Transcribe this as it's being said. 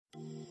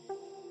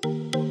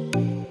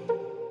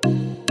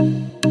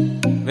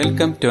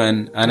Welcome to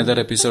another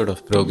episode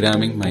of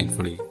Programming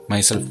Mindfully.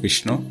 Myself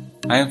Vishnu.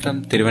 I am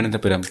from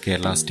Thiruvananthapuram,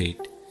 Kerala State.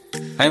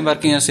 I am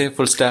working as a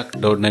full-stack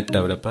 .NET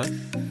developer.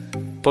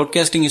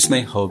 Podcasting is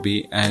my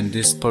hobby and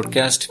this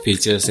podcast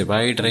features a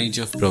wide range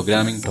of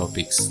programming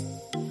topics.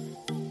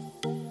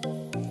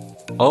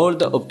 All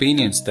the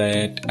opinions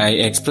that I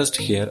expressed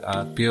here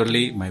are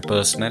purely my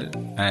personal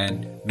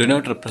and do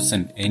not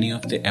represent any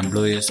of the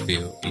employer's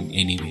view in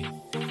any way.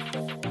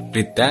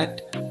 With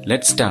that,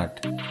 let's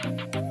start.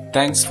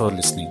 Thanks for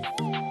listening.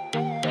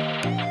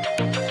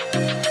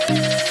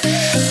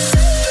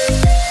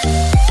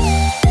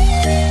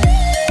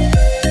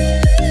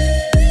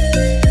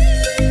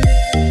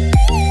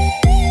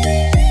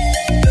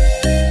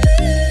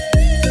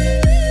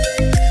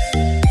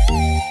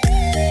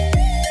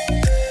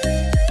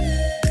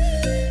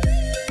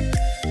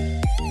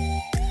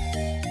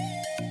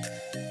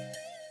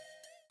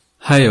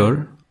 Hi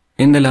all.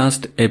 In the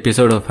last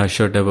episode of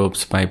Azure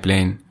DevOps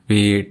Pipeline,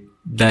 we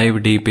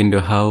dive deep into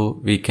how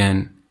we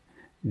can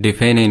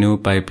define a new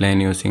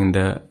pipeline using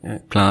the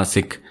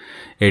classic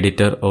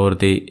editor or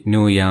the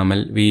new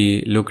YAML.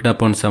 We looked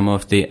upon some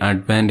of the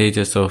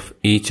advantages of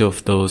each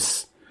of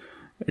those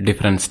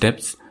different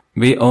steps.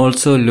 We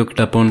also looked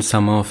upon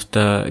some of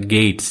the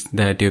gates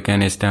that you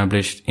can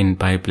establish in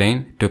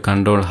pipeline to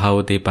control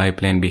how the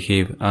pipeline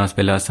behave, as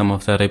well as some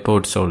of the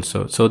reports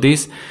also. So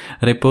these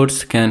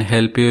reports can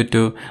help you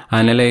to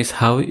analyze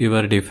how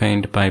your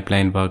defined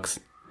pipeline works.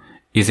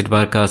 Is it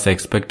work as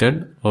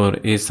expected or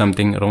is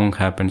something wrong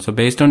happened? So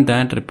based on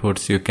that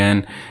reports, you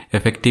can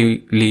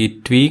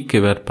effectively tweak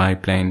your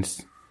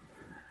pipelines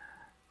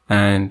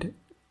and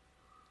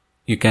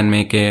you can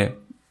make a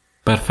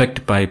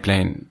perfect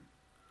pipeline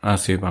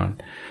as you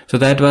want. So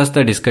that was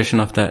the discussion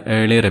of the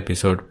earlier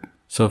episode.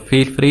 So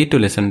feel free to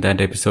listen to that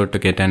episode to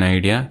get an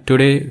idea.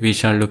 Today we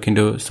shall look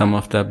into some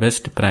of the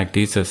best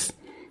practices,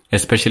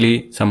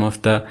 especially some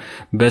of the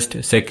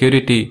best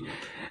security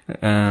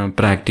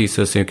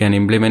practices you can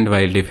implement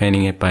while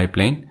defining a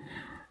pipeline.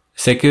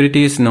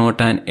 Security is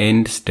not an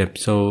end step.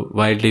 So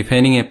while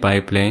defining a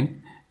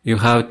pipeline, you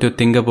have to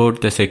think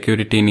about the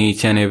security in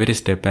each and every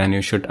step and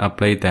you should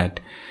apply that.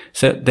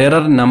 So there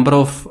are a number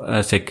of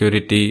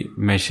security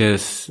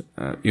measures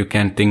you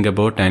can think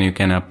about and you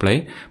can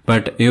apply,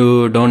 but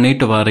you don't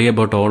need to worry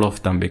about all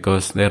of them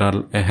because there are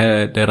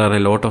a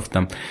lot of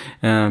them.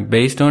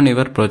 Based on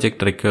your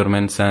project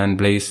requirements and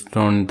based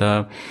on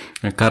the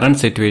current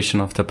situation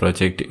of the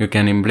project, you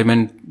can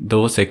implement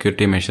those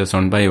security measures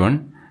one by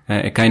one,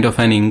 a kind of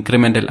an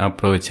incremental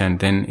approach, and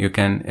then you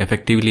can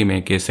effectively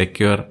make a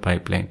secure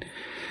pipeline.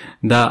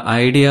 The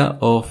idea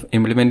of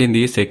implementing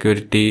these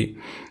security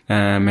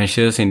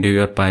measures into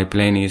your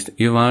pipeline is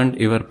you want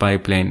your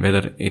pipeline,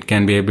 whether it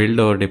can be a build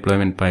or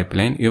deployment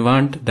pipeline, you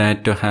want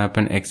that to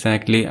happen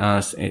exactly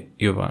as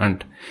you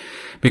want.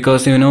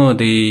 Because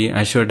the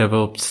Azure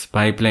DevOps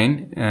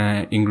pipeline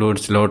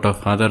includes a lot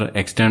of other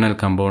external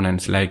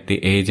components like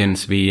the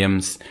agents,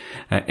 VMs,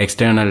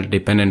 external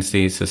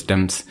dependency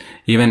systems,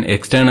 even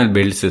external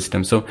build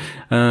systems. So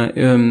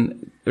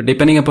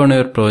depending upon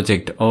your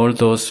project, all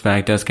those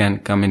factors can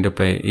come into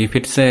play. If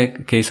it's a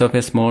case of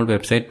a small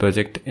website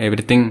project,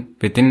 everything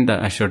within the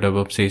Azure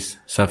DevOps is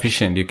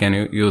sufficient. You can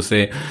use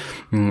a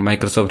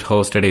Microsoft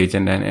hosted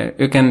agent and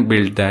you can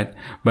build that.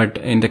 But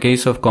in the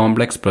case of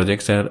complex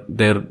projects,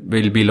 there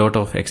will be a lot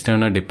of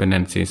external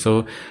dependencies.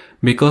 So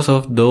because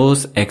of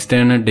those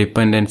external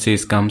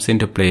dependencies comes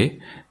into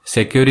play,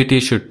 security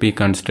should be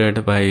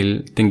considered while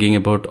thinking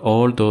about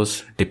all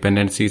those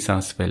dependencies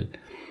as well.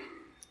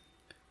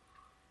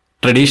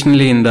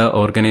 Traditionally in the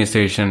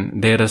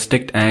organization, they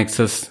restrict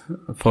access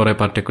for a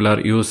particular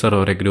user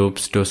or a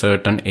groups to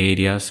certain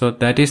areas. So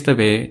that is the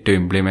way to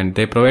implement.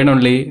 They provide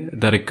only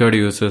the required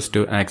users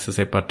to access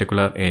a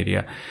particular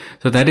area.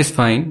 So that is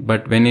fine.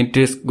 But when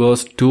it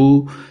goes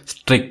too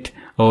strict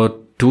or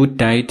too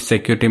tight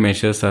security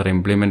measures are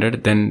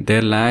implemented, then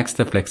there lacks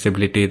the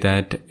flexibility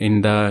that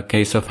in the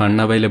case of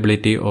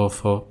unavailability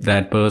of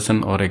that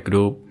person or a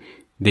group,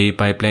 the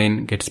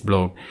pipeline gets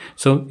blocked.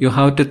 So you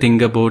have to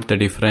think about the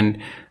different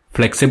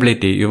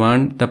flexibility. You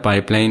want the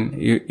pipeline,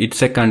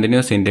 it's a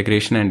continuous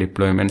integration and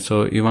deployment.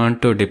 So you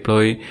want to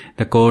deploy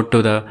the code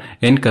to the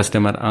end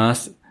customer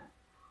as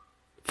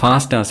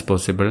fast as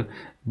possible,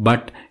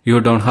 but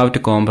you don't want to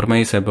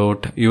compromise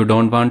about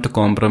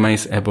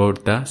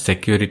the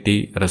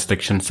security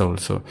restrictions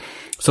also.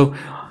 So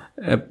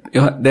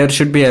there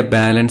should be a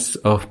balance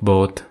of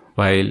both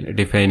while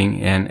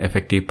defining an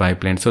effective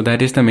pipeline. So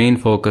that is the main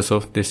focus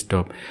of this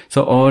talk.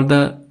 So all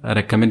the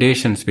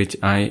recommendations which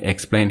I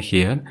explained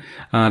here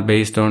are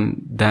based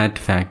on that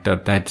factor.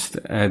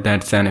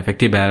 That's an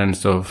effective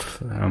balance of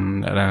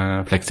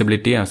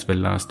flexibility as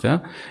well as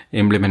the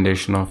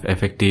implementation of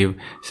effective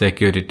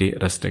security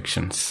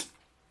restrictions.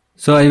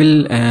 So I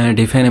will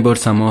define about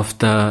some of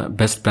the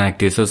best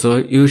practices. So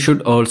you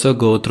should also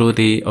go through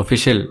the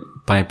official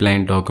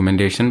pipeline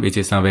documentation which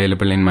is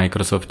available in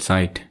Microsoft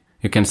site.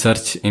 You can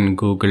search in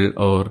Google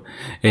or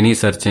any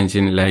search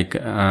engine like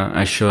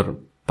Azure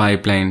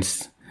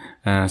Pipelines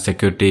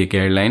security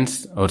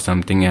guidelines or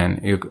something,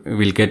 and you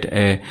will get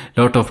a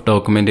lot of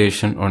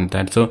documentation on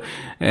that. So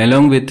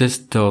along with this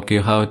talk,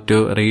 you have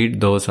to read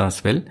those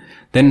as well.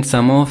 Then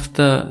some of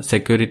the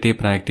security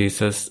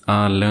practices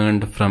are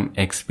learned from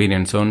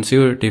experience. Once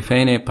you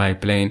define a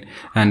pipeline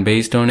and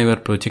based on your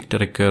project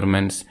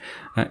requirements,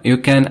 you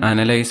can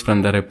analyze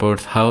from the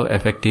reports how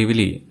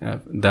effectively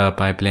the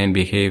pipeline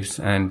behaves,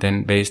 and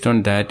then based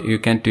on that you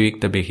can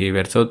tweak the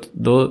behavior. So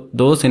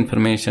those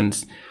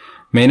informations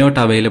may not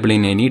available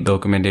in any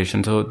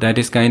documentation. So that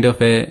is kind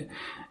of a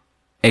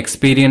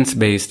experience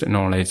based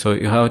knowledge. So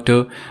you have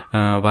to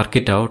work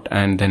it out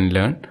and then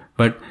learn.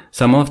 But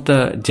some of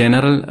the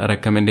general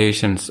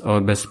recommendations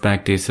or best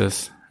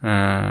practices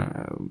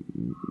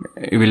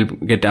will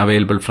get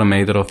available from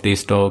either of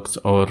these talks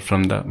or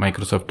from the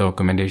Microsoft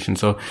documentation.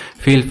 So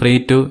feel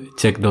free to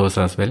check those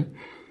as well.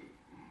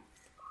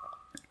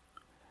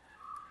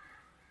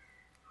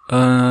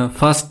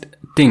 First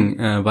thing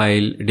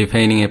while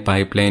defining a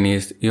pipeline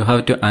is you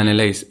have to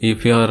analyze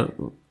if you are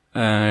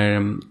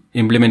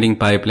implementing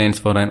pipelines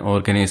for an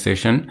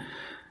organization.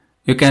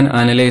 You can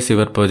analyze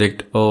your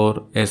project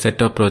or a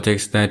set of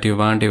projects that you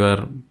want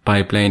your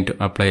pipeline to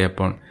apply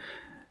upon.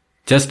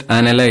 Just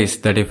analyze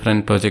the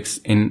different projects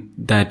in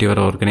that your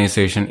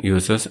organization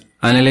uses.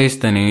 Analyze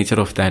the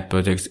nature of that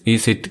project.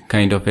 Is it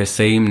kind of a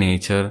same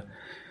nature?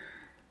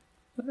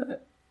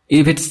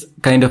 If it's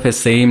kind of a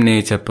same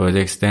nature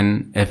projects,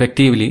 then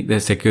effectively the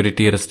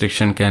security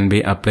restriction can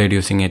be applied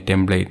using a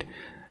template.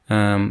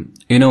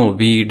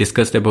 We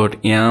discussed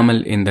about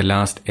YAML in the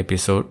last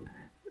episode.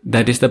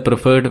 That is the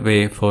preferred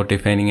way for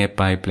defining a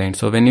pipeline.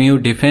 So when you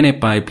define a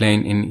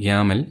pipeline in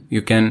YAML,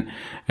 you can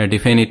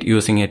define it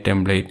using a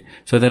template.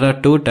 So there are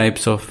two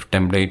types of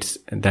templates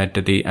that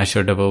the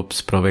Azure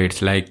DevOps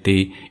provides, like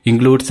the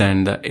includes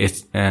and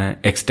the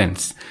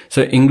extends.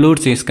 So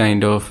includes is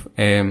kind of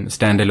a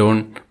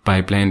standalone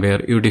pipeline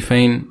where you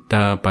define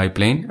the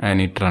pipeline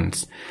and it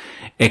runs.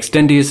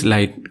 Extend is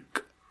like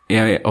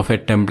of a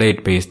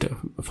template based.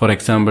 For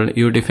example,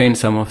 you define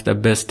some of the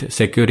best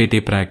security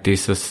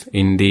practices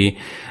in the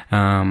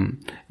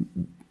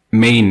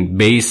main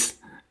base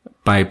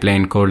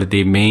pipeline called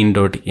the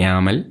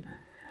main.yaml,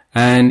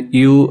 and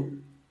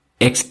you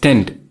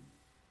extend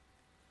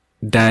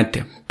that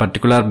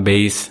particular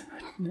base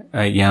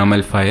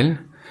YAML file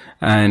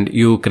and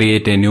you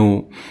create a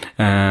new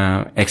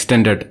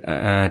extended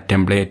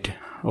template,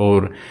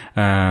 or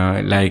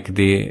like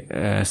the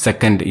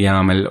second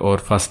YAML or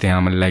first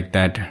YAML, like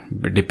that,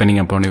 depending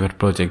upon your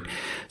project.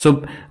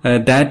 So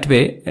that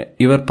way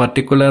your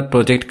particular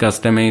project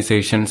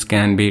customizations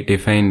can be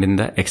defined in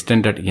the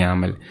extended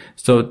YAML.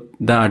 So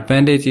the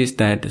advantage is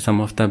that some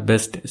of the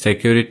best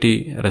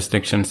security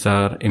restrictions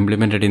are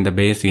implemented in the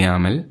base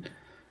YAML.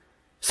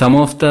 Some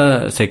of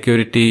the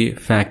security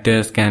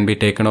factors can be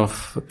taken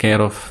care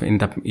of in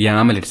the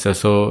YAML itself.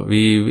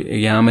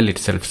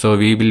 So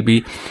we will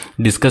be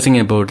discussing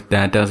about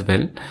that as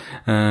well.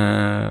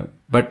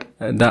 But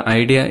the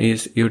idea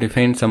is you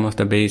define some of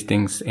the base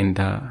things in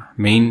the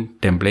main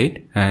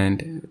template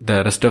and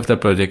the rest of the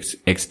projects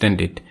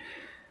extend it.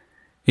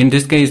 In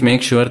this case,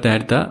 make sure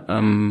that the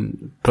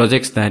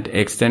projects that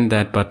extend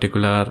that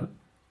particular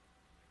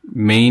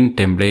main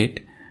template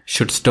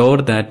should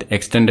store that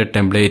extended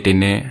template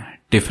in a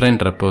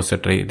different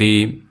repository.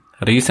 The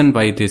reason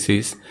why this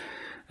is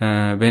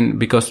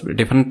because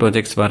different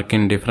projects work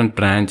in different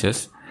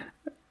branches,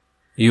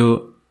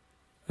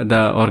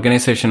 the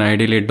organization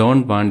ideally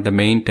don't want the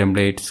main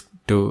templates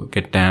to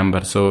get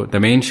tampered. So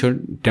the main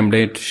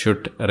template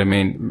should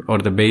remain, or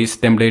the base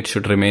template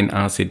should remain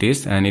as it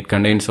is, and it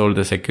contains all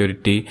the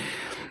security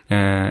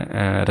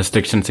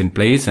restrictions in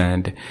place,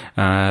 and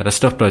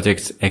rest of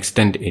projects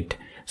extend it.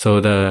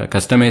 So the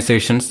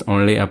customizations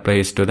only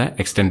applies to the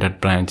extended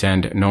branch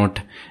and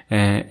not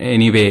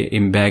anyway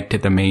impact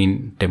the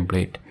main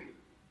template.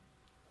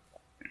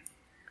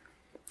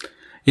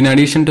 In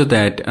addition to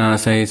that,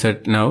 as I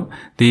said now,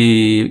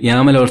 the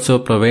YAML also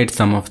provides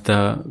some of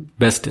the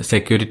best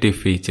security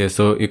features.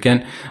 So you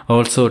can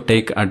also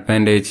take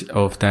advantage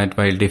of that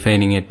while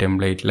defining a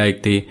template.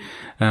 Like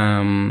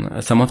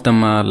some of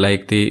them are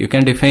like you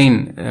can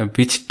define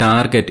which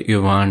target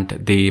you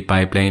want the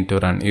pipeline to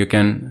run. You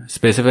can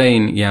specify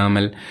in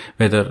YAML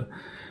whether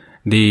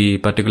the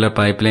particular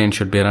pipeline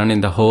should be run in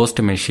the host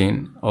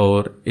machine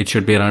or it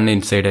should be run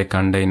inside a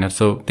container.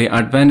 So the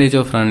advantage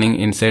of running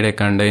inside a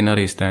container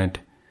is that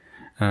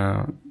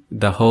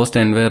the host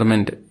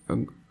environment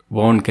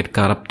won't get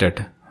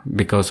corrupted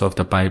because of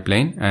the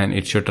pipeline, and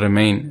it should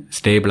remain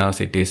stable as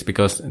it is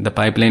because the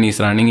pipeline is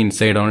running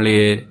inside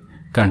only a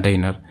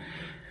container.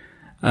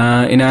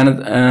 Another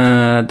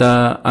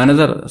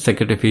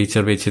security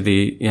feature which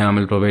the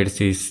YAML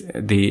provides is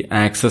the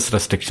access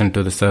restriction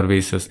to the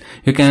services.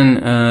 You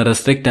can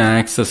restrict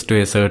access to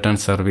a certain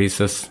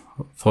services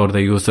for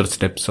the user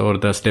steps or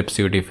the steps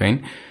you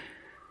define.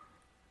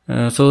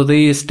 So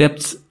the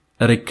steps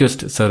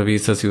request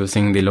services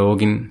using the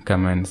login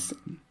commands,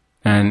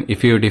 and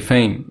if you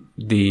define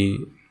the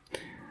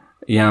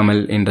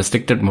YAML in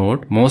restricted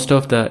mode, most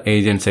of the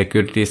agent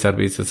security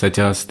services such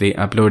as the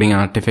uploading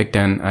artifact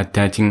and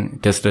attaching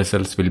test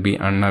results will be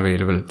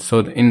unavailable. So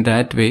in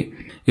that way,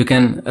 you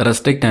can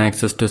restrict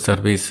access to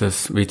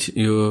services which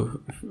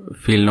you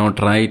feel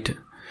not right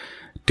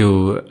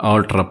to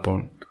alter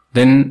upon.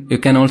 Then you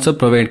can also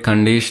provide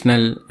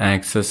conditional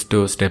access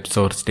to steps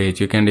or stage.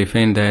 You can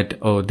define that,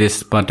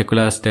 this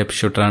particular step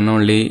should run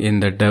only in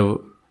the dev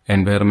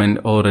environment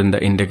or in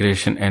the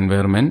integration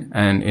environment,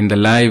 and in the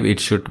live it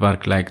should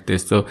work like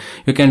this. So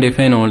you can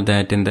define all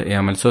that in the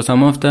YAML. So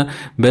some of the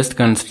best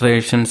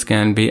considerations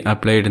can be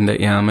applied in the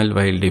YAML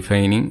while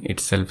defining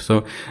itself.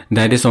 So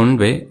that is one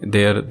way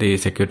there the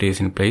security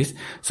is in place.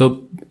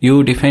 So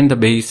you define the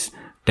base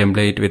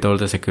template with all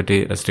the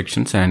security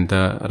restrictions, and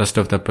the rest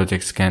of the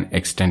projects can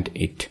extend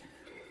it.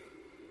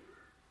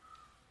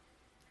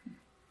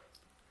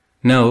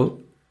 Now,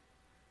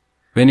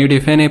 when you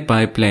define a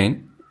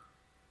pipeline,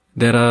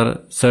 there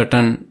are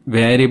certain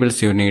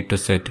variables you need to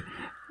set.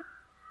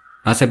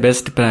 As a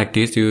best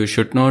practice, you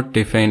should not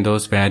define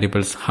those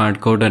variables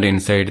hard-coded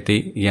inside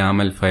the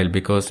YAML file,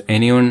 because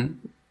anyone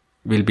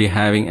will be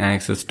having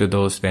access to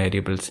those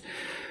variables.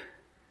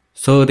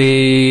 So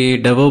the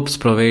DevOps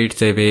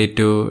provides a way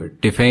to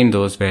define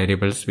those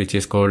variables, which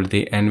is called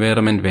the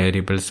environment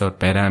variables or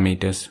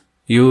parameters.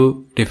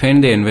 You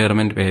define the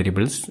environment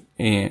variables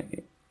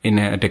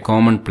at a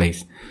common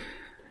place.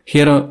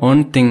 Here,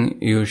 one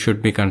thing you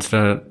should be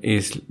considered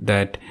is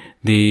that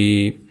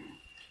when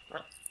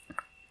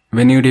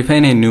you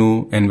define a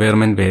new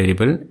environment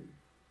variable,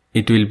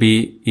 it will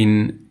be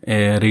in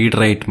a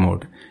read-write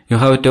mode. You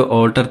have to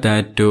alter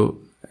that to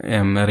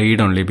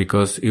read only,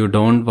 because you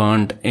don't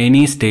want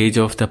any stage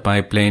of the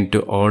pipeline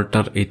to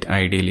alter it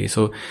ideally.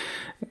 So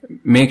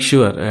make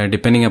sure,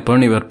 depending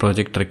upon your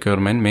project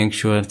requirement, make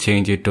sure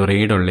change it to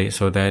read only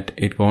so that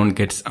it won't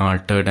get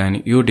altered,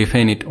 and you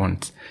define it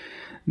once.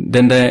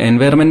 Then the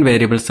environment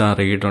variables are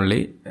read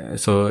only.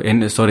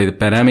 The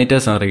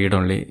parameters are read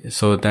only.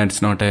 So that's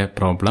not a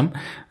problem.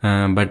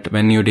 But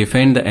when you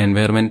define the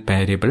environment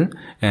variable,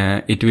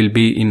 it will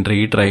be in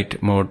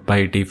read-write mode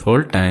by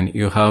default, and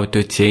you have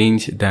to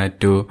change that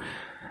to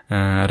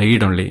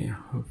read only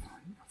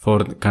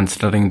for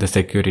considering the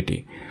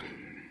security.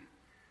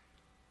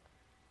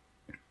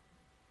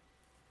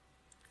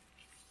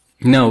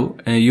 Now,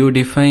 you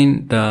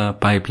define the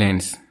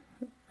pipelines,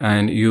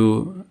 and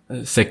you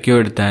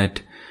secured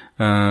that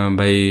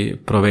by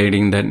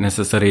providing the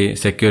necessary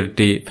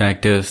security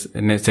factors,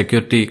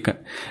 security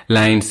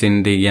lines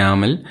in the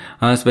YAML,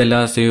 as well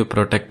as you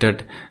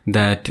protected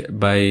that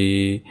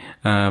by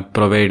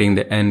providing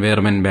the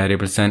environment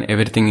variables, and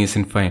everything is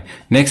in fine.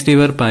 Next,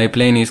 your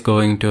pipeline is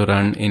going to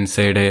run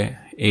inside a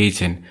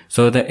agent.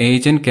 So the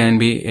agent can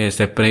be a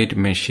separate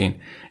machine.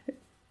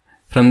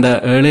 From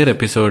the earlier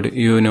episode,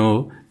 you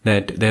know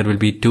that there will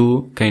be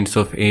two kinds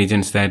of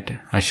agents that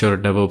Azure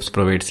DevOps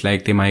provides,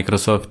 like the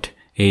Microsoft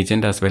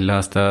agent as well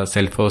as the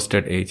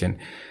self-hosted agent.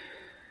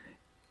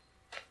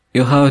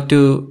 You have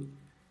to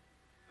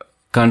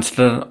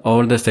consider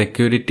all the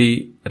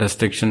security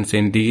restrictions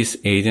in these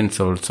agents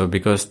also,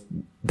 because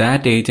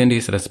that agent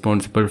is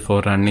responsible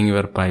for running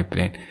your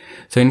pipeline.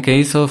 So in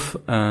case of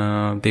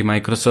the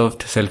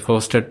Microsoft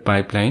self-hosted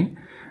pipeline,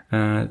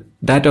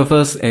 that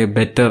offers a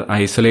better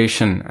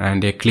isolation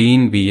and a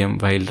clean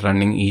VM while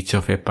running each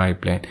of a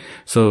pipeline.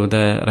 So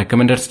the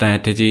recommended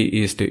strategy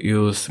is to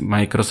use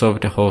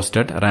Microsoft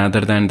hosted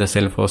rather than the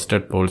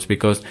self-hosted pools,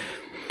 because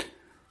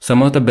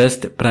some of the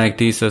best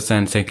practices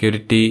and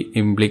security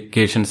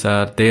implications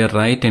are there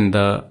right in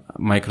the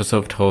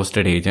Microsoft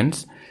hosted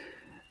agents.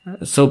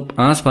 So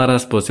as far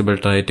as possible,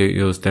 try to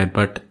use that,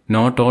 but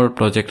not all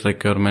project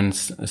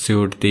requirements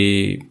suit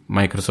the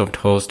Microsoft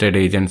hosted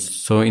agents.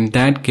 So in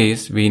that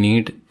case, we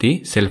need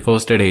the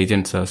self-hosted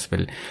agents as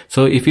well.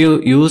 So if you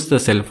use the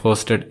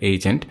self-hosted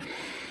agent,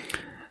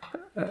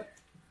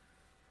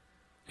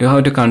 you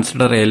have to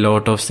consider a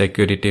lot of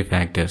security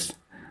factors.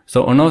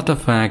 So one of the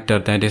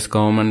factors that is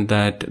common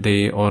that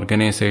the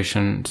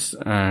organizations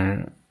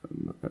are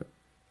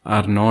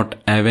not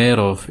aware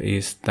of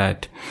is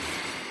that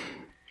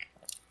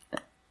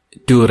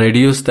to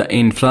reduce the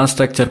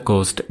infrastructure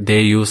cost,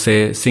 they use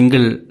a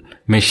single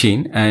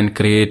machine and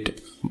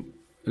create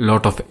a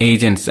lot of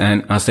agents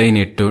and assign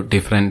it to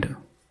different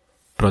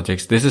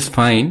projects. This is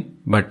fine,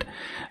 but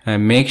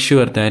make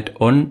sure that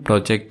one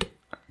project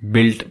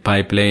build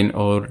pipeline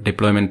or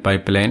deployment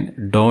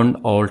pipeline don't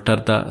alter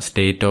the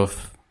state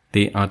of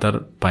the other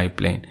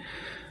pipeline.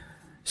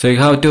 So you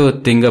have to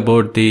think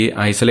about the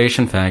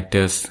isolation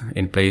factors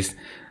in place.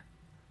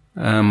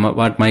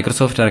 What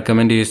Microsoft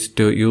recommend is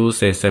to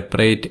use a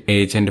separate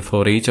agent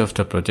for each of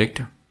the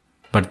project,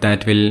 but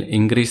that will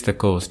increase the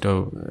cost.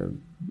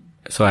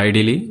 So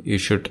ideally, you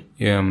should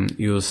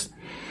use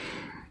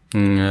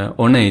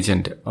one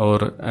agent,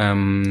 or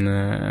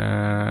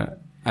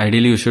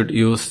ideally you should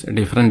use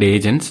different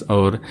agents,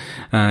 or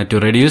to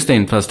reduce the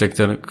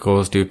infrastructure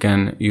cost, you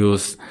can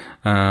use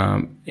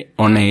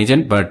on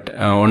agent, but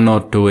one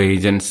or two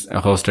agents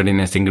hosted in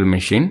a single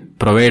machine,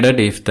 provided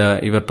if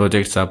your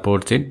project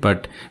supports it.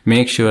 But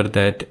make sure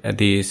that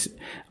these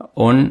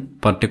one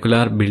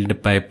particular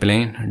build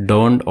pipeline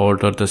don't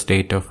alter the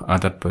state of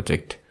other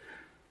project.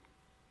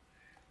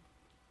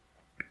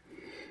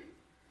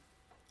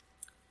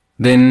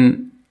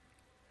 Then,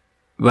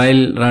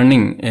 while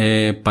running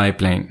a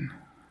pipeline,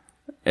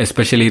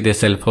 especially the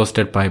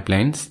self-hosted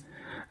pipelines,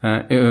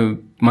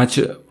 much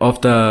of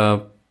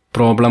the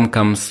problem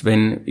comes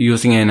when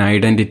using an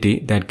identity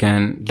that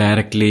can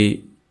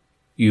directly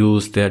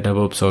use the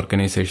DevOps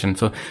organization.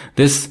 So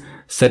this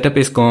setup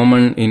is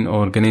common in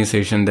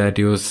organizations that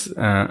use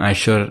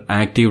Azure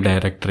Active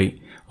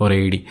Directory or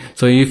AD.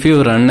 So if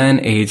you run an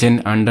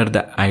agent under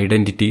the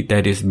identity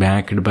that is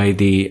backed by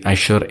the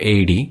Azure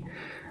AD,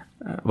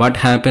 what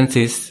happens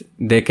is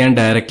they can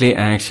directly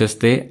access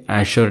the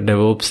Azure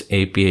DevOps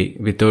API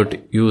without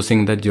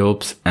using the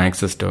jobs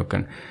access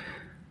token.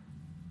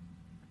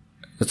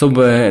 So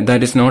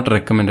that is not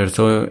recommended.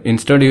 So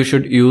instead you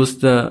should use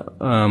the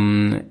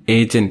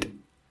agent,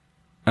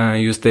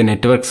 use the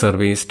network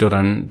service to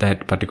run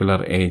that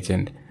particular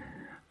agent.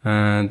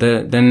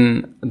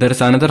 Then there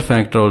is another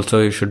factor also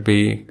you should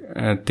be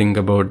think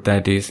about,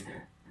 that is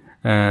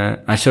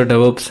Azure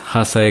DevOps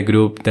has a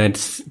group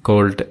that's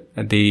called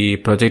the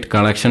Project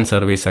Collection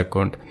Service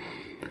account.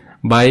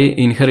 By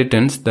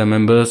inheritance, the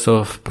members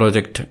of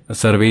Project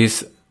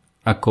Service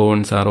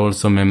accounts are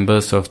also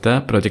members of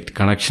the Project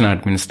Collection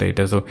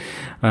Administrator. So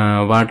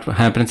what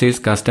happens is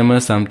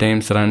customers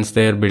sometimes runs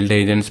their build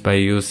agents by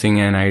using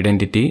an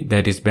identity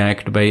that is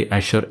backed by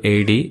Azure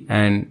AD,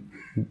 and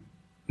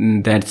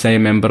that's a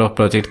member of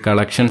Project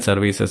Collection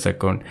Services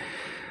account.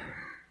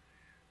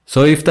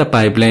 So if the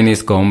pipeline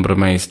is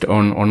compromised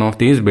on one of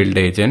these build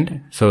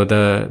agent, so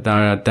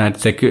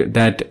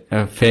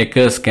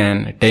fakers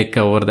can take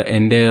over the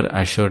entire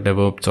Azure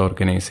DevOps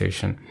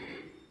organization.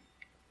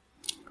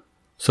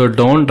 So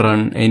don't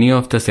run any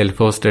of the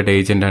self-hosted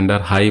agent under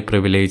high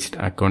privileged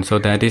account. So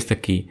that is the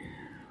key.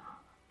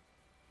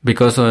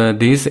 Because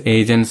these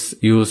agents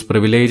use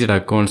privileged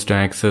accounts to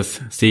access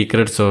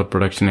secrets or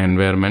production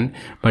environment.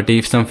 But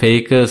if some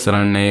fakers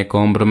run a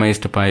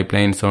compromised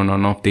pipelines on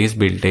one of these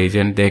build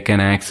agents, they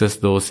can access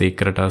those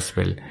secrets as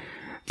well.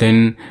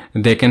 Then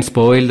they can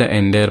spoil the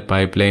entire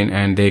pipeline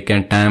and they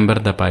can tamper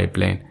the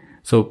pipeline.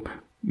 So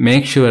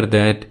make sure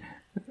that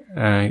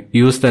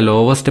use the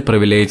lowest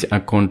privilege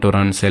account to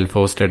run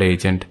self-hosted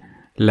agent,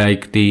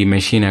 like the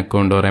machine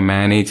account or a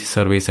managed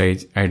service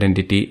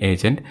identity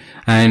agent,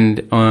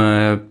 and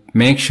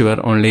make sure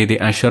only the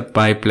Azure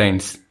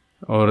pipelines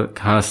or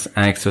has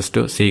access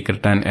to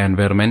secret and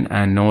environment,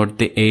 and not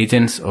the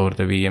agents or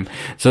the VM.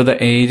 So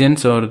the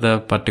agents or the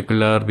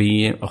particular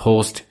VM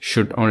host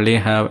should only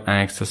have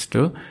access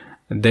to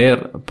their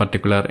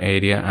particular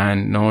area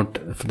and not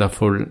the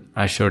full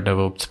Azure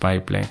DevOps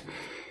pipeline.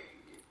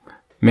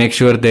 Make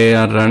sure they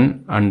are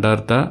run under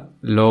the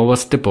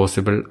lowest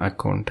possible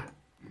account.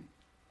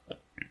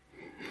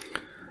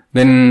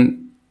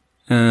 Then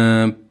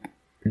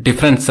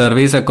different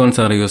service accounts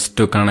are used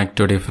to connect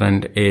to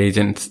different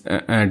agents,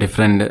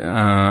 different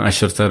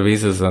Azure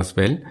services as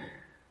well.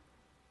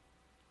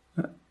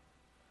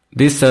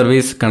 These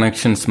service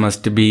connections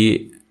must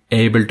be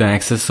able to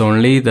access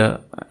only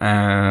the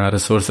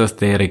resources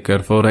they require.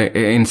 For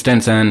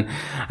instance, an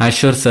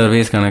Azure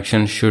service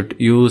connection should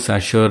use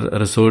Azure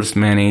Resource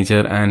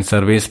Manager and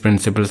service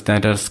principals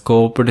that are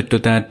scoped to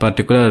that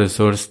particular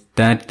resource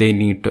that they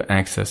need to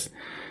access.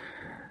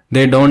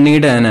 They don't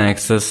need an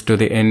access to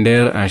the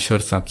entire Azure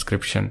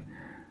subscription.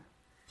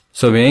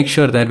 So make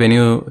sure that when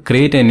you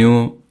create a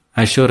new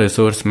Azure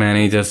Resource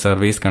Manager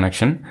service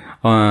connection,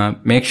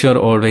 make sure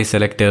always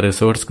select a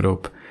resource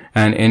group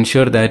and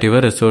ensure that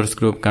your resource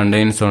group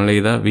contains only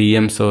the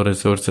VMs or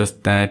resources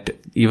that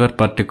your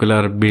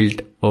particular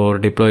build or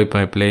deploy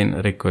pipeline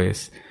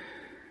requires.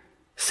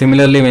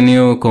 Similarly, when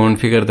you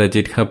configure the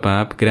GitHub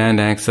app, grant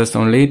access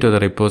only to the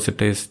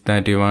repositories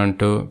that you want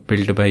to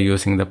build by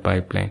using the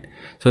pipeline.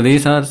 So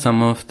these are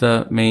some of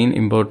the main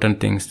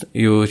important things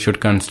you should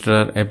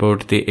consider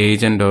about the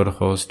agent or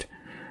host.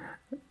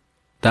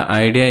 The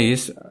idea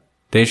is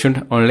they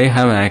should only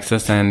have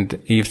access, and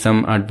if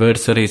some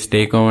adversaries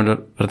take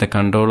over the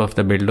control of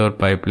the build or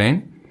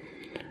pipeline,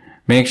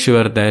 make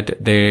sure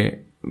that they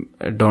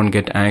don't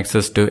get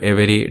access to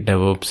every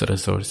DevOps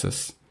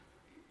resources.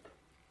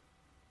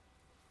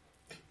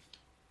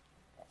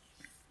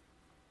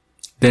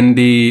 Then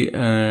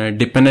the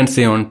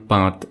dependency on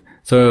path.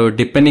 So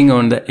depending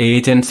on the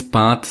agent's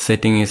path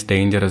setting is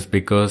dangerous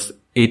because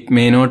it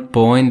may not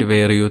point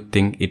where you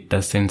think it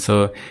doesn't.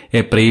 So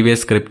a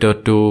previous script or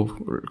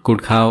two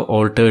could have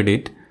altered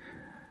it.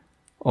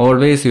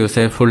 Always use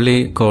a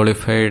fully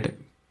qualified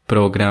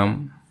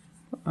program,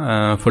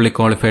 fully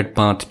qualified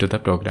path to the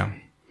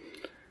program.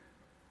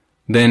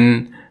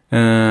 Then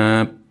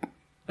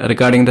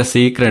regarding the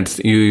secrets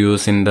you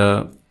use in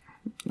the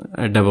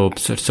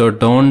DevOps, so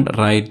don't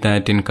write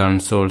that in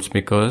consoles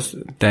because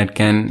that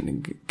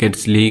can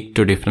get leaked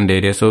to different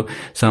areas. So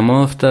some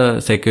of the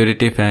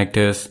security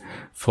factors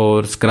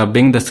for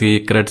scrubbing the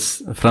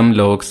secrets from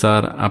logs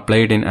are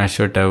applied in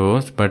Azure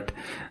DevOps, but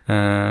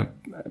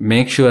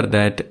make sure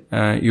that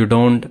you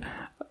don't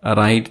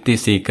write the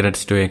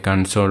secrets to a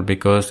console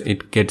because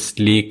it gets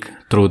leaked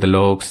through the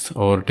logs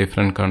or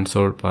different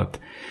console path.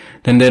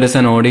 Then there is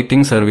an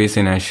auditing service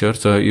in Azure,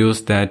 so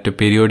use that to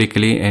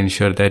periodically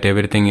ensure that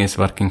everything is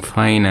working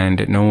fine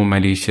and no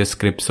malicious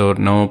scripts or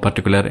no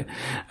particular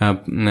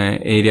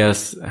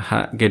areas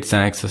gets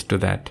access to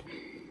that.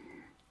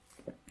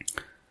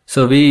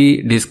 So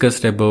we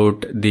discussed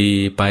about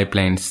the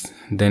pipelines,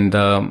 then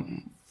the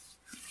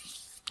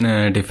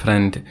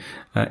different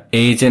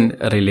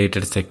agent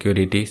related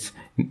securities.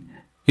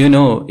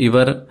 Your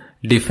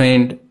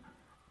defined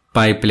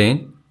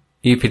pipeline,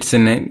 if it's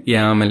in a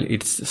YAML,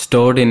 it's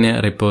stored in a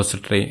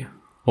repository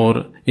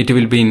or it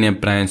will be in a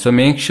branch. So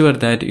make sure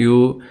that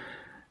you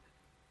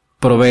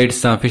provide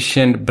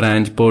sufficient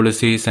branch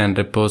policies and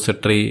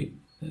repository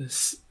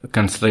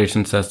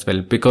considerations as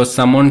well, because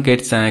someone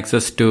gets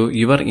access to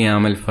your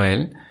YAML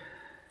file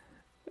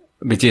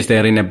which is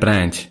there in a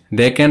branch,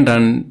 they can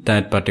run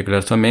that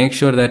particular. So make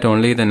sure that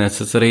only the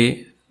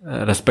necessary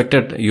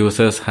respected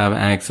users have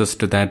access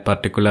to that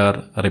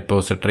particular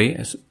repository,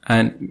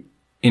 and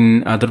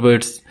in other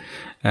words,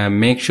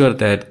 make sure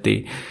that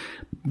the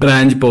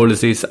branch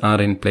policies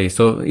are in place.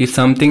 So if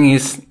something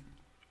is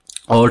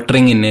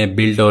altering in a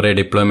build or a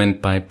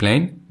deployment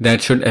pipeline,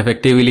 that should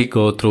effectively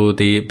go through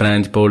the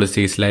branch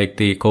policies like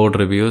the code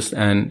reviews,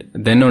 and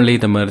then only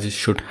the merge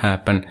should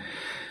happen.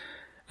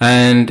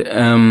 And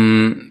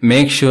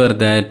make sure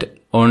that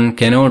one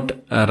cannot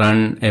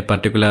run a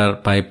particular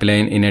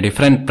pipeline in a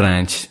different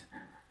branch.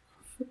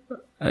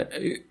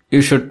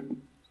 You should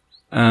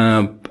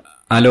allow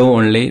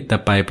only the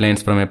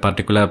pipelines from a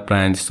particular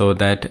branch so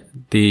that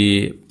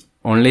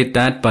only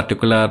that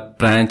particular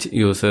branch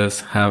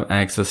users have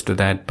access to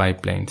that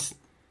pipelines.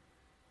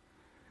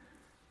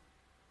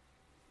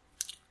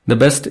 The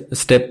best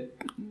step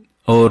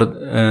or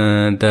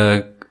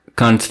the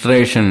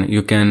consideration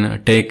you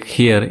can take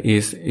here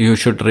is you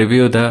should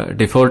review the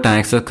default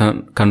access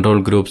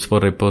control groups for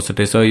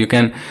repository. So you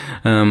can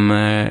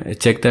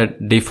check the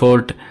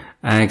default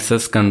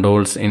access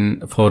controls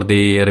for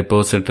the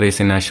repositories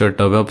in Azure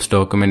DevOps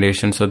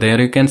documentation. So there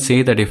you can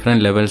see the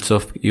different levels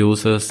of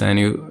users and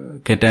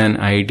you get an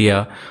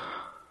idea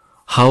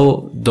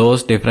how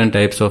those different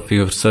types of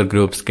user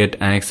groups get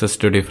access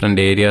to different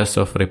areas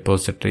of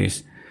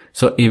repositories.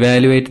 So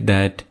evaluate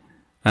that,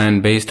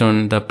 and based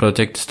on the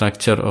project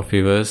structure of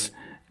yours,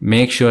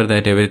 make sure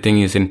that everything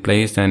is in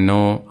place and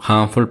no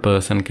harmful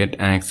person get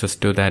access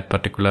to that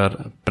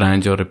particular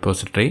branch or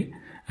repository,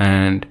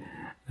 and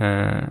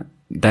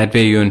that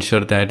way you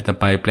ensure that the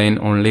pipeline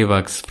only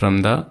works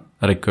from the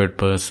required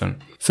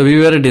person. So we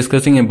were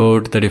discussing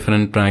about the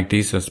different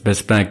practices,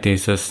 best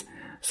practices.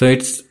 So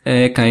it's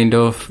a kind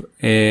of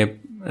a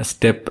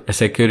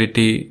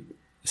security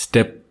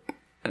step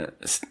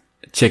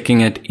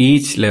checking at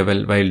each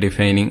level while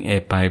defining a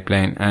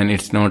pipeline, and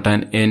it's not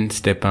an end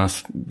step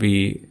as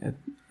we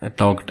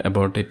talked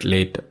about it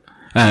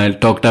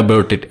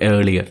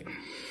earlier.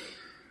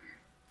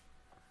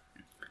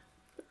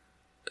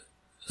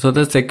 So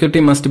the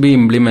security must be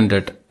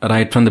implemented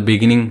right from the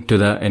beginning to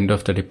the end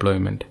of the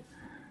deployment.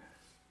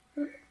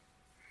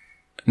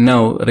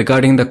 Now,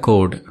 regarding the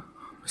code,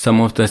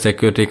 some of the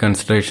security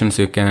considerations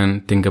you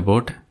can think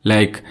about,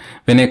 like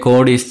when a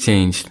code is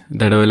changed,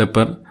 the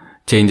developer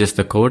changes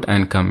the code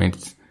and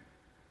commits.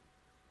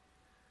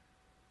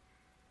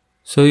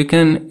 So you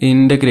can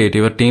integrate,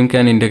 your team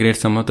can integrate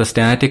some of the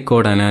static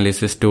code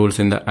analysis tools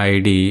in the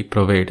IDE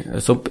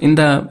provide. So in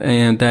the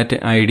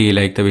that IDE,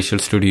 like the Visual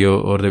Studio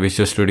or the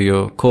Visual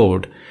Studio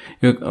Code,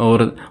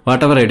 or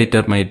whatever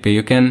editor might be,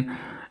 you can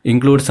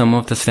include some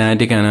of the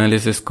static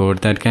analysis code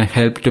that can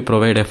help to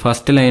provide a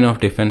first line of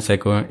defense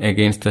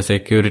against the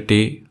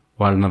security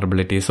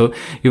vulnerability. So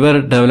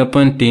your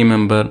development team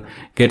member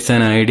gets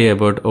an idea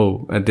about,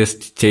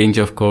 this change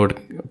of code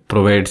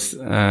provides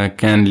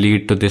can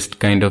lead to this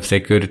kind of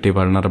security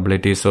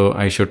vulnerability, so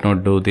I should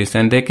not do this,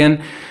 and they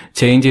can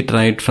change it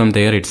right from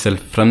there itself,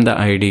 from the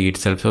IDE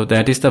itself. So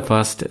that is the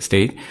first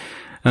stage.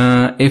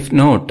 If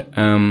not,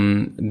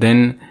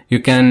 then you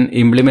can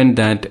implement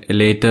that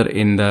later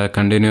in the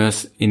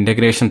continuous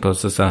integration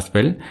process as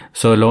well.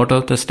 So a lot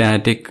of the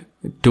static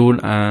code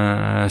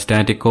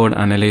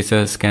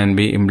analysis can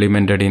be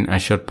implemented in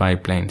Azure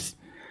pipelines.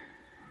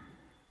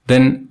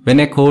 Then when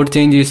a code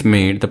change is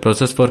made, the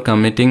process for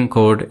committing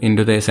code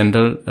into the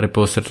central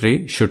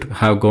repository should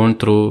have gone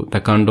through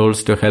the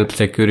controls to help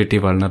security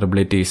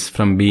vulnerabilities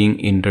from being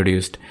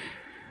introduced.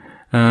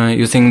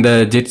 Using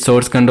the Git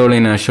source control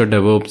in Azure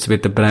DevOps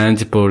with the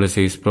branch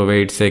policies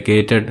provides a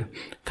gated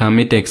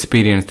commit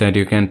experience that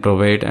you can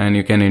provide, and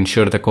you can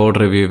ensure the code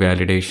review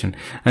validation.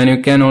 And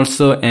you can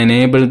also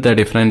enable the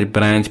different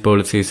branch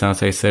policies,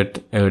 as I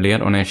said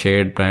earlier, on a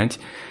shared branch.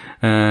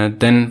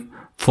 Then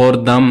for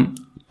them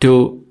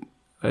to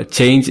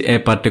change a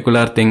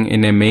particular thing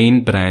in a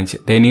main branch,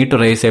 they need to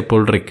raise a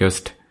pull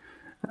request,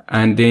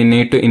 and they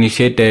need to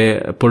initiate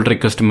a pull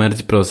request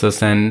merge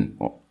process. And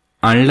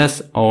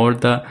unless all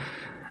the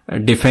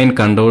defined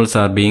controls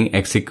are being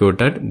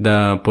executed,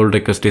 the pull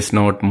request is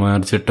not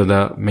merged to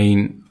the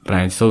main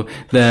branch. So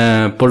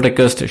the pull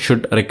request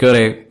should require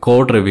a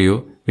code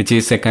review, which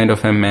is a kind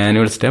of a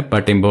manual step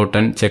but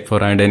important check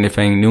for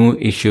identifying new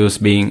issues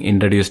being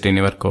introduced in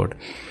your code.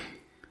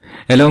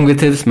 Along with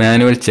this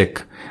manual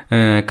check,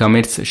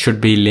 commits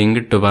should be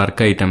linked to work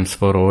items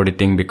for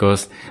auditing,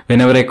 because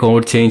whenever a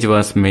code change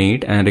was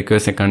made and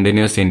requires a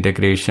continuous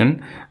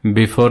integration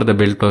before the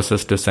build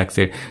process to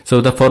succeed.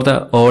 So for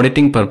the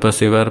auditing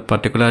purpose, your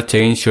particular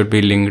change should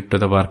be linked to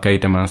the work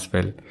item as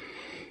well.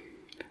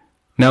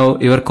 Now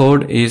your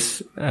code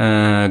is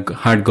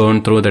had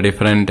gone through the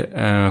different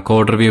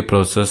code review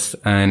process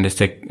and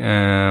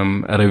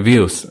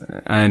reviews,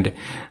 and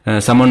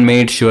someone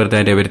made sure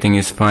that everything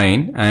is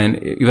fine,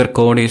 and your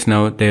code is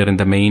now there in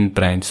the main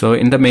branch. So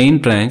in the main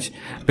branch,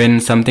 when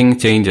something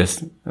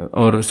changes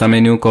or some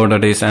new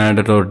code is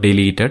added or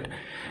deleted,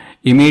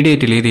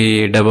 immediately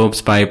the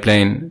DevOps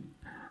pipeline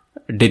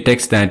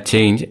detects that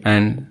change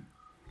and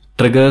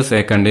triggers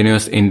a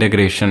continuous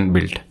integration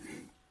build.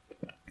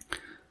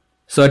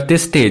 So at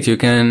this stage, you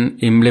can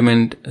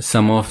implement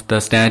some of the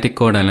static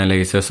code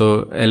analyzers.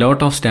 So a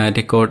lot of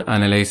static code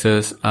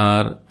analyzers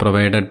are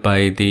provided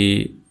by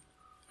the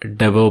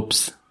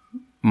DevOps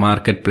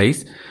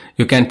marketplace.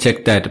 You can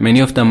check that. Many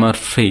of them are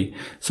free.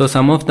 So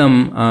some of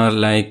them are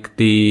like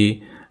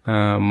the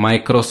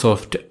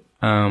Microsoft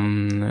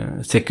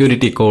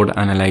security code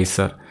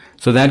analyzer.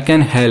 So that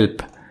can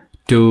help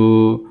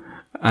to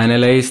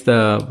analyze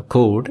the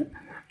code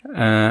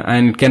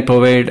and can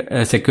provide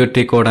a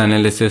security code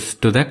analysis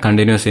to the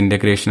continuous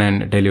integration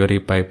and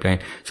delivery pipeline.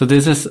 So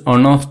this is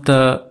one of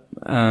the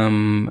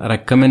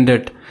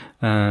recommended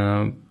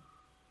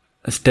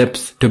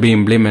steps to be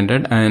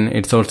implemented, and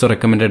it's also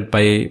recommended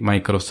by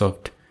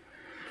Microsoft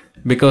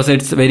because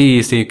it's very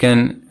easy. You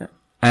can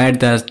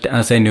add that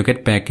as a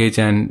NuGet package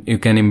and you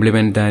can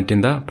implement that in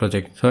the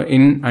project. So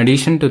in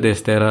addition to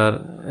this, there are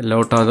a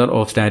lot other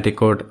of static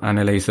code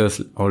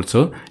analyzers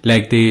also,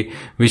 like the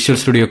Visual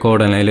Studio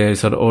Code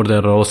Analyzer or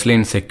the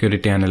Roslyn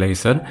Security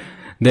Analyzer.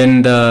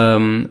 Then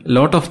the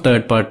lot of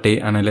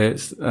third-party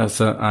analyzers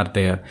are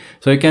there.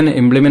 So you can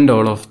implement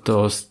all of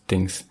those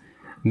things.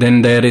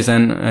 Then there is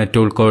a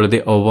tool called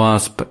the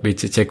OWASP,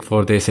 which check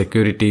for the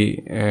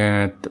security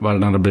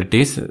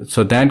vulnerabilities.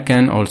 So that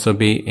can also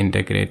be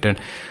integrated.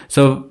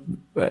 So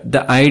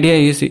the idea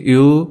is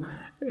you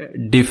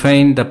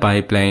define the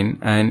pipeline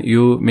and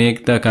you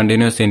make the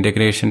continuous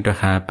integration to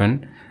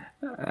happen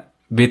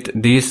with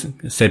this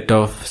set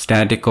of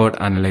static code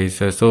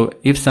analyzers. So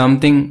if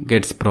something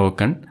gets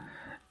broken,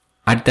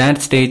 at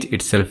that stage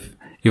itself,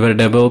 your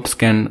DevOps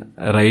can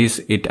raise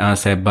it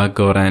as a bug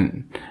or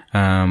an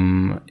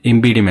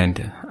impediment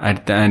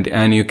at the end,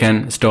 and you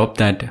can stop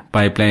that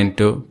pipeline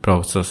to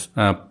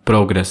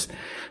progress.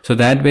 So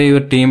that way your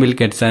team will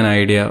get an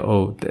idea,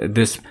 oh,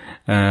 this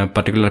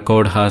particular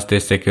code has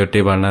this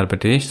security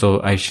vulnerability,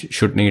 so I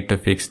should need to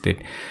fix it.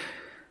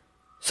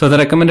 So the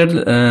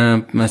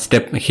recommended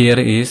step here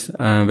is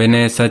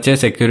when such a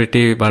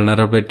security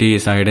vulnerability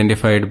is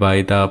identified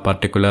by the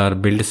particular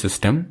build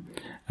system,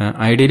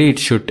 ideally it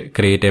should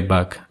create a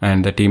bug,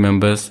 and the team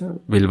members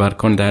will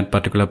work on that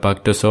particular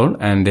bug to solve,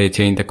 and they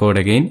change the code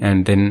again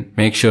and then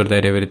make sure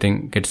that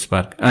everything gets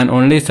work, and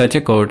only such a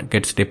code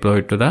gets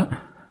deployed to the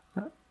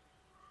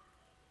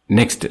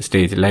next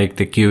stage like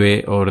the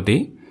QA or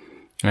the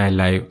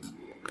live.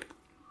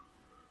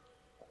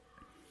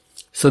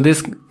 So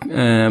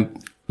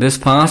this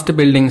fast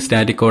building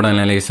static code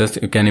analysis,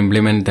 you can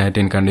implement that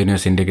in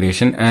continuous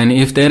integration. And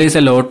if there is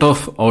a lot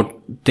of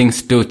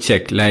things to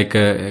check, like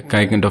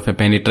kind of a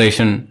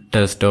penetration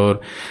test, or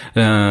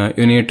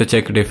you need to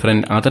check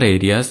different other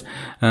areas,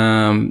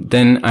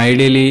 then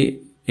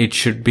ideally it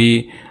should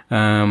be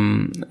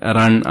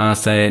run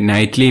as a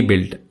nightly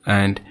build,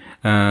 and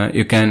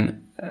you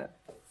can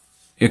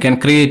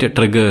create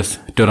triggers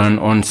to run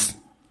once.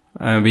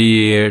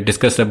 We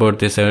discussed about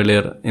this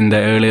earlier in the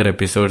earlier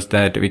episodes,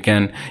 that we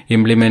can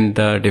implement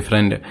the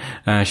different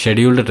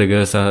scheduled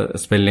triggers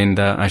as well in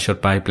the Azure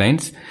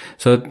pipelines.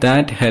 So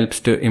that helps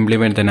to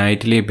implement the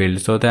nightly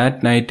build. So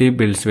that nightly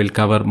builds will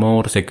cover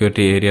more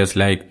security areas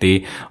like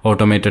the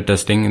automated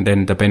testing,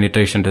 then the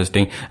penetration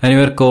testing, and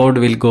your code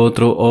will go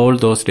through all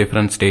those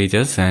different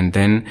stages, and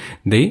then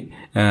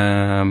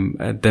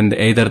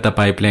either the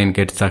pipeline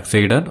gets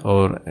succeeded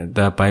or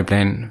the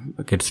pipeline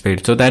gets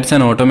failed. So that's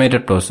an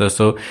automated process.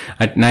 So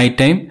at night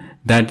time,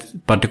 that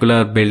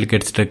particular build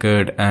gets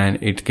triggered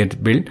and it gets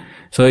built.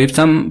 So if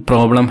some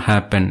problem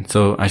happens,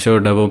 so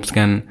Azure DevOps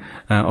can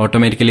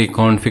automatically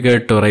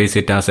configure to raise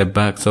it as a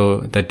bug, so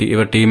that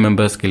your team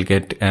members will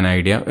get an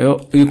idea.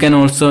 You can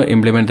also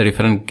implement the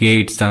different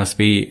gates as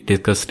we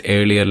discussed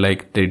earlier,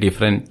 like the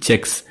different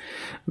checks.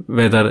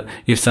 Whether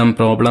if some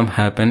problem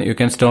happen, you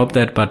can stop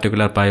that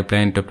particular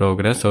pipeline to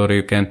progress, or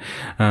you can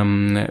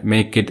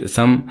make it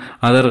some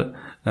other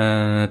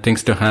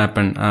things to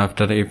happen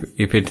after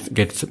if it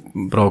gets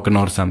broken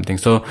or something.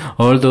 So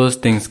all those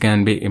things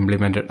can be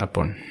implemented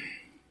upon.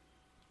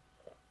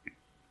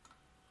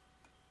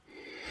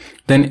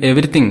 Then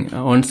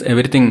once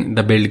everything,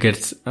 the build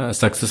gets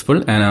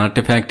successful, an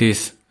artifact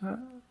is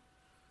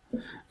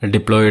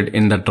deployed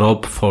in the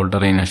drop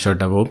folder in Azure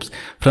DevOps.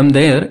 From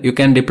there, you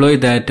can deploy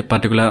that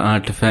particular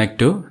artifact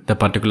to the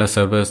particular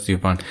servers you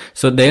want.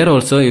 So there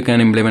also you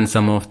can implement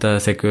some of the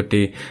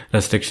security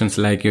restrictions,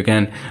 like you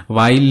can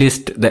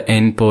whitelist the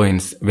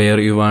endpoints where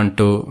you want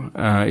to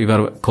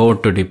your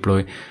code to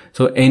deploy.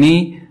 So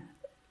any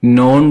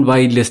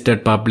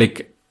non-whitelisted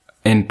public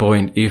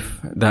endpoint, if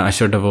the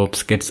Azure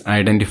DevOps gets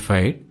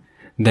identified,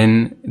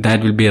 then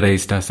that will be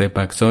raised as a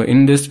bug. So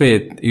in this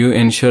way, you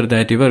ensure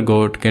that your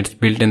code gets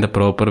built in the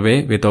proper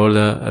way with all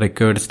the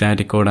required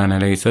static code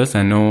analyzers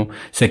and no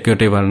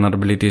security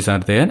vulnerabilities are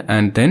there.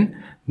 And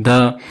then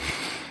the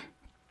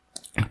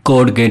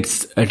code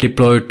gets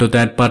deployed to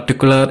that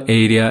particular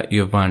area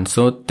you want.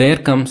 So there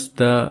comes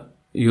the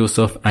use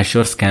of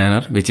Azure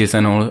Scanner, which is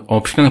an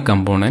optional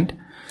component.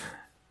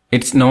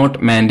 It's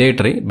not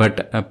mandatory,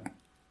 but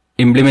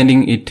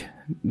implementing it,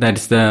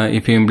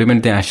 if you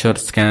implement the Azure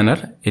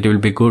Scanner, it will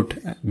be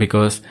good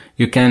because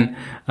you can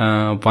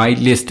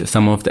whitelist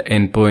some of the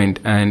endpoint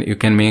and you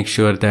can make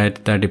sure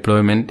that the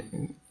deployment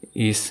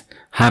is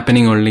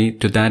happening only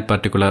to that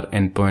particular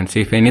endpoint. So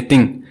if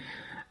anything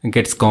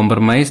gets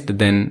compromised,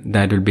 then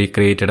that will be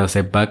created as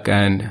a bug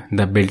and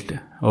the build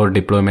or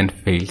deployment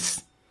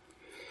fails.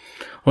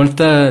 Once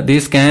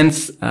these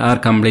scans are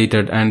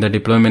completed and the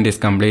deployment is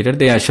completed,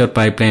 the Azure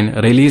pipeline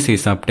release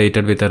is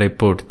updated with a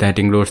report that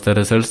includes the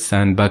results,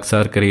 and bugs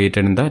are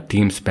created in the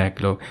team's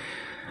backlog.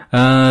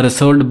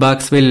 Resolved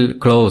bugs will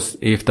close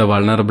if the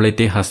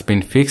vulnerability has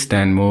been fixed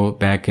and move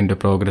back into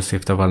progress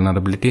if the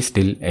vulnerability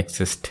still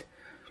exists.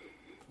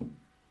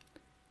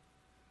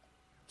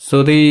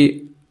 So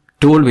the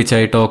tool which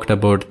I talked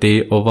about,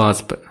 the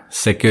OWASP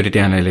Security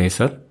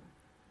Analyzer.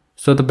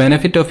 So the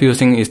benefit of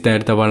using is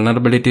that the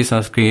vulnerabilities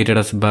are created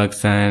as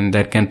bugs and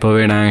that can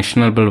provide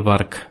actionable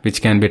work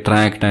which can be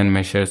tracked and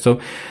measured.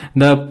 So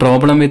the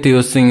problem with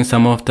using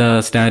some of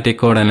the static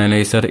code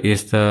analyzer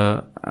is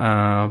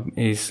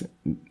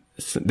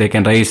they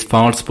can raise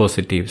false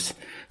positives.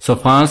 So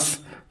false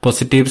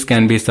positives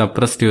can be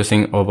suppressed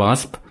using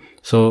OWASP.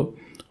 So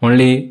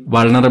only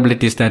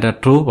vulnerabilities that are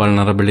true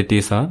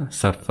vulnerabilities are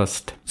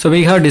surfaced. So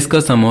we have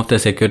discussed some of the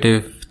security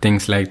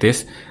things like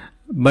this,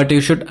 but you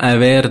should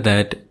aware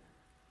that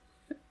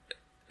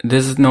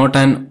this is not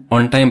an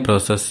on-time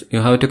process.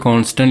 You have to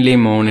constantly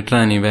monitor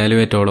and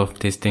evaluate all of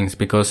these things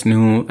because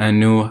new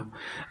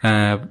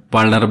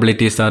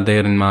vulnerabilities are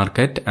there in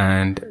market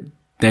and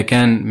they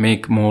can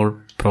make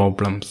more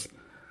problems.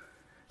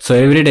 So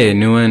every day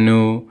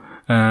new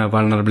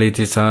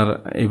vulnerabilities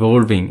are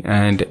evolving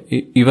and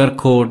your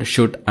code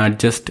should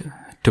adjust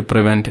to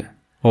prevent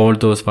all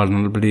those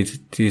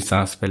vulnerabilities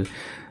as well.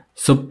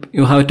 So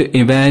you have to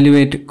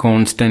evaluate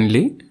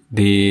constantly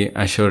the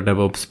Azure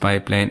DevOps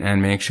pipeline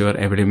and make sure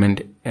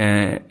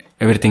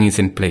everything is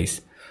in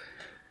place.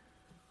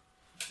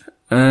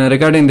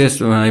 Regarding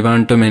this, I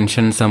want to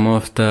mention some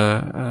of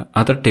the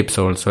other tips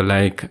also,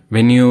 like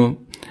when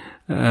you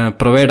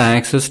provide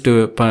access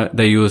to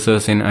the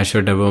users in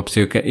Azure DevOps,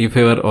 if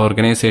your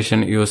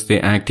organization use the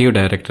Active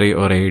Directory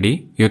or AD,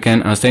 you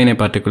can assign a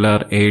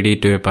particular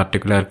AD to a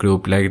particular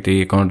group like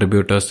the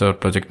contributors or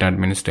project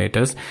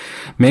administrators.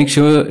 Make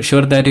sure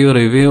that you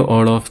review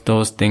all of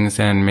those things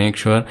and make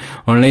sure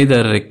only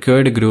the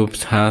required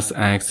groups has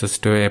access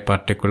to a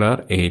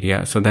particular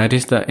area. So that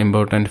is the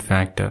important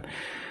factor.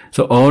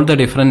 So all the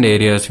different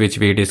areas which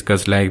we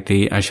discussed, like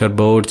the Azure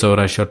boards or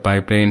Azure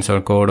pipelines or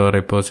code or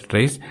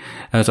repositories,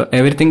 so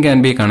everything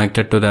can be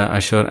connected to the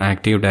Azure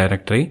Active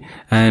Directory,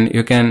 and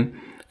you can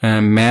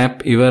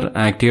map your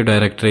Active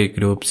Directory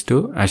groups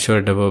to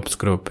Azure DevOps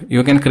group.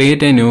 You can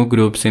create a new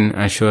groups in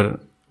Azure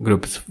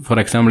groups. For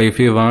example, if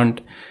you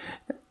want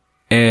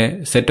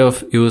a set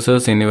of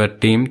users in your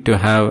team to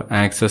have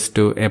access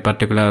to a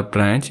particular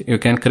branch, you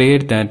can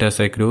create that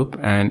as a group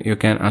and you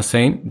can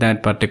assign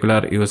that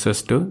particular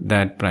users to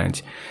that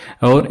branch.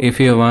 Or if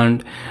you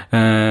want,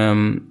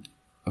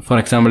 for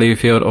example,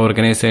 if your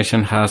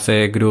organization has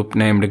a group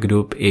named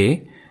Group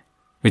A,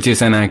 which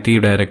is an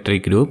Active Directory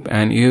group,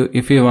 and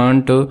if you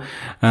want to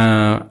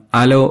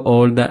allow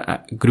all the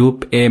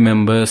Group A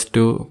members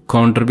to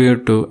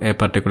contribute to a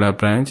particular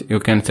branch, you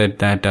can set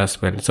that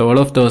as well. So all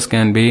of those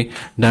can be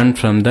done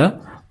from the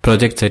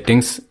project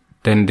settings,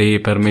 then the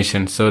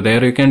permissions. So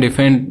there you can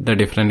define the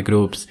different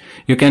groups.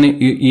 You can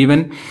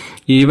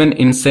even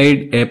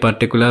inside a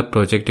particular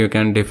project, you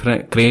can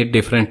create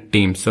different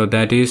teams. So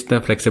that is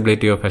the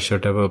flexibility of Azure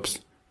DevOps.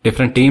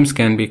 Different teams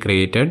can be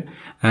created,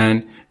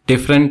 and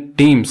different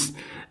teams,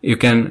 you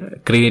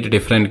can create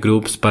different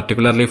groups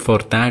particularly for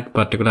that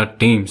particular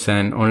teams,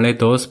 and only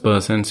those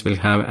persons will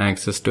have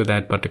access to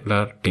that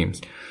particular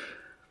teams.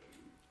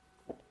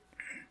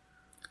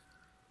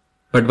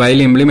 But while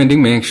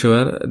implementing, make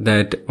sure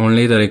that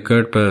only the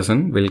required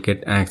person will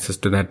get access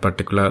to that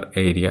particular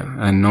area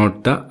and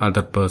not the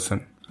other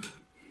person.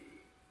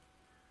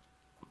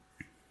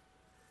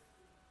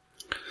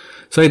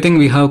 So I think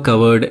we have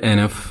covered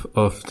enough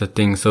of the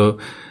things. So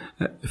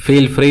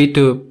feel free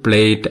to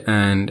play it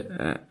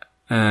and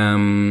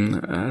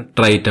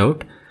try it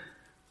out.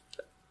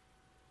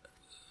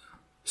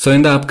 So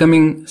in the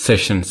upcoming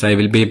sessions, I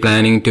will be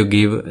planning to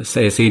give a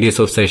series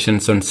of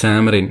sessions on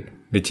Xamarin,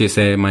 which is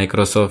a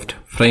Microsoft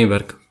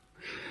framework.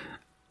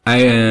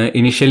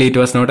 Initially it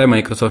was not a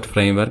Microsoft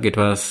framework. It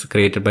was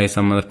created by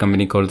some other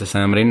company called the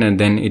Xamarin, and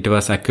then it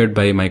was acquired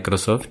by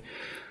Microsoft.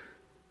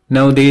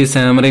 Now the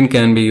Xamarin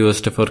can be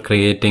used for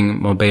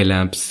creating mobile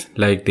apps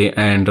like the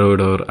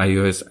Android or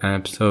iOS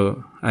apps.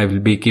 So I will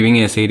be giving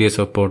a series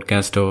of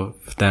podcasts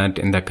of that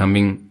in the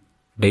coming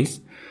days.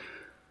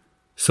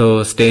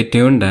 So stay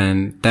tuned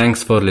and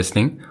thanks for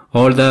listening.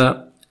 All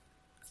the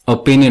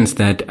opinions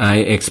that I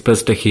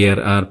expressed here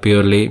are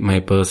purely my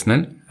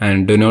personal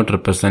and do not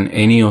represent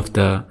any of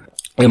the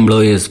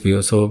employer's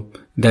view. So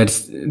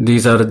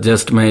these are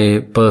just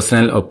my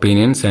personal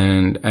opinions,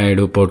 and I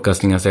do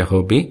podcasting as a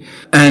hobby.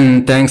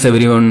 And thanks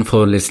everyone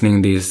for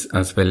listening this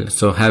as well.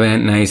 So have a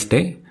nice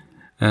day.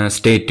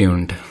 Stay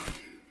tuned.